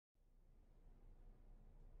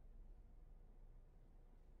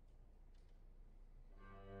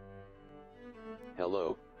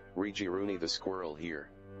Rooney the squirrel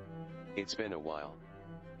here. It's been a while.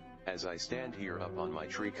 As I stand here up on my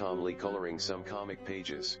tree calmly coloring some comic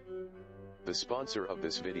pages. The sponsor of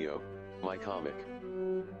this video, my comic.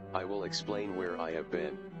 I will explain where I have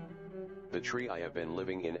been. The tree I have been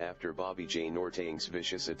living in after Bobby J. Nortang's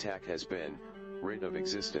vicious attack has been rid of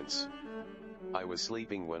existence. I was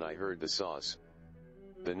sleeping when I heard the saws.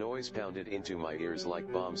 The noise pounded into my ears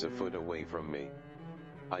like bombs a foot away from me.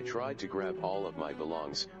 I tried to grab all of my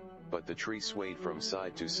belongings, but the tree swayed from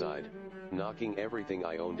side to side, knocking everything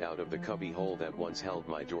I owned out of the cubby hole that once held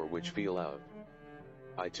my door, which fell out.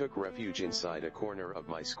 I took refuge inside a corner of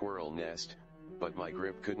my squirrel nest, but my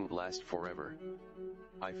grip couldn't last forever.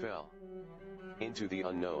 I fell into the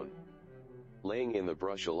unknown. Laying in the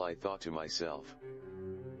brushel, I thought to myself.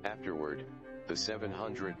 Afterward, the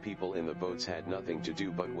 700 people in the boats had nothing to do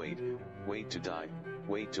but wait to die,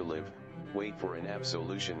 wait to live, wait for an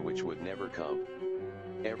absolution which would never come.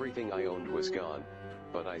 Everything I owned was gone,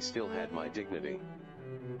 but I still had my dignity.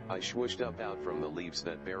 I swooshed up out from the leaves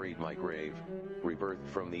that buried my grave, rebirthed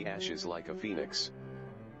from the ashes like a phoenix.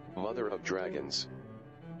 Mother of dragons.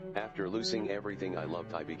 After losing everything I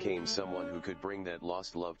loved, I became someone who could bring that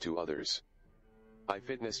lost love to others. I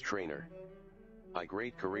fitness trainer. A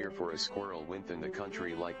great career for a squirrel within the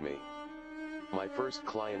country like me. My first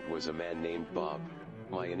client was a man named Bob.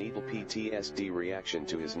 My initial PTSD reaction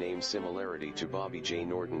to his name's similarity to Bobby J.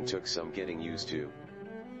 Norton took some getting used to.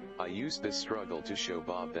 I used this struggle to show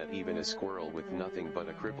Bob that even a squirrel with nothing but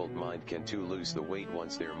a crippled mind can too lose the weight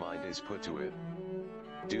once their mind is put to it.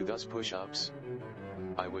 Do thus push-ups?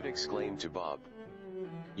 I would exclaim to Bob.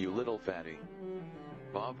 You little fatty.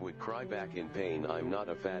 Bob would cry back in pain, I'm not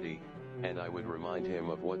a fatty, and I would remind him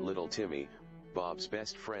of what little Timmy, Bob's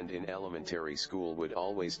best friend in elementary school, would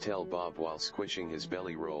always tell Bob while squishing his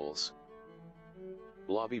belly rolls.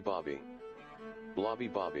 Blobby Bobby. Blobby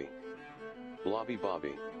Bobby. Blobby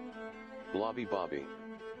Bobby. Blobby Bobby.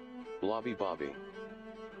 Blobby Bobby.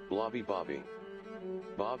 Blobby Bobby.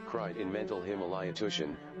 Bob cried in mental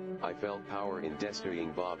Himalaya-tushin. I felt power in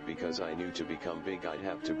destroying Bob because I knew to become big I'd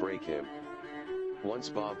have to break him. Once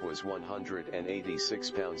Bob was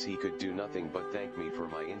 186 pounds, he could do nothing but thank me for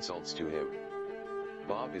my insults to him.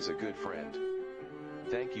 Bob is a good friend.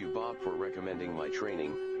 Thank you, Bob, for recommending my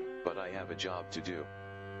training, but I have a job to do.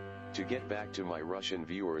 To get back to my Russian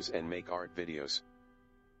viewers and make art videos.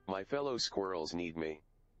 My fellow squirrels need me.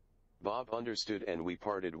 Bob understood and we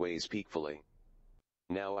parted ways peacefully.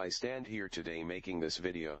 Now I stand here today making this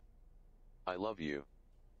video. I love you.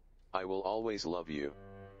 I will always love you.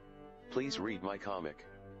 Please read my comic.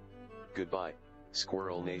 Goodbye,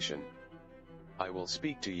 Squirrel Nation. I will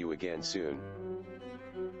speak to you again soon.